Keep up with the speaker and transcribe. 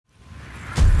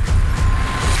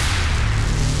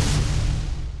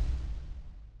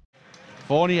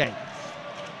Fournier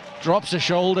drops a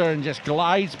shoulder and just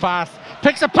glides past,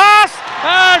 picks a pass,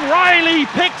 and Riley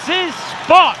picks his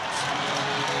spot.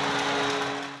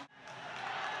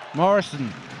 Morrison.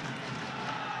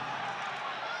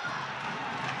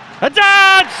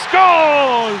 Haddad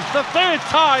scores! The third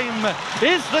time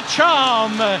is the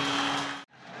charm.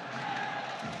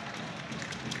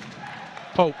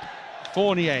 Pope,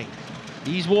 Fournier,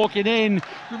 he's walking in.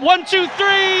 1, 2,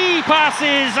 3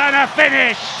 passes and a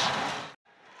finish.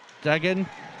 Duggan,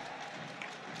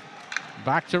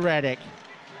 back to Reddick.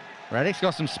 Reddick's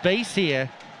got some space here.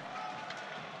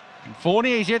 And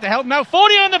Fournier's here to help him out.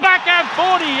 Fournier on the backhand.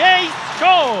 Fournier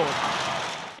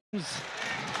scores.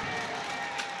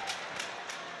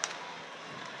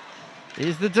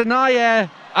 Is the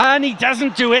denier, and he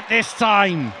doesn't do it this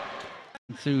time.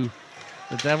 To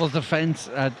the Devils'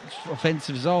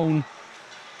 offensive zone.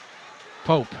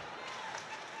 Pope.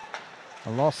 A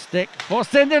lost stick.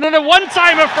 Forced in, and a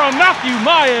one-timer from Matthew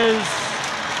Myers.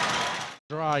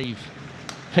 Drive.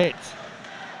 Pitt.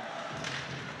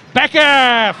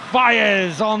 Becker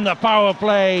fires on the power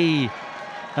play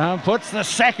and puts the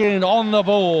second on the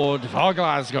board for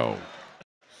Glasgow.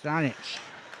 Stanic.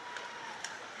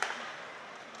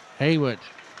 Hayward.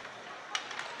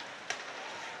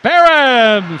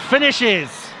 Barham finishes.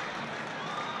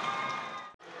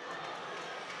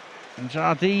 And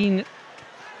Jardine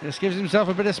just gives himself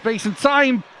a bit of space and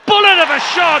time. Bullet of a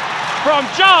shot from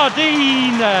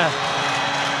Jardine.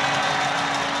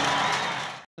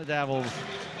 The Devils.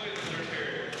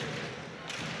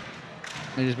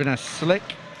 It has been a slick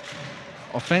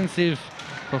offensive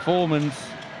performance.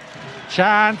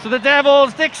 Chance for the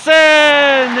Devils. Dixon!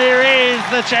 There is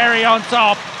the cherry on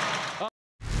top.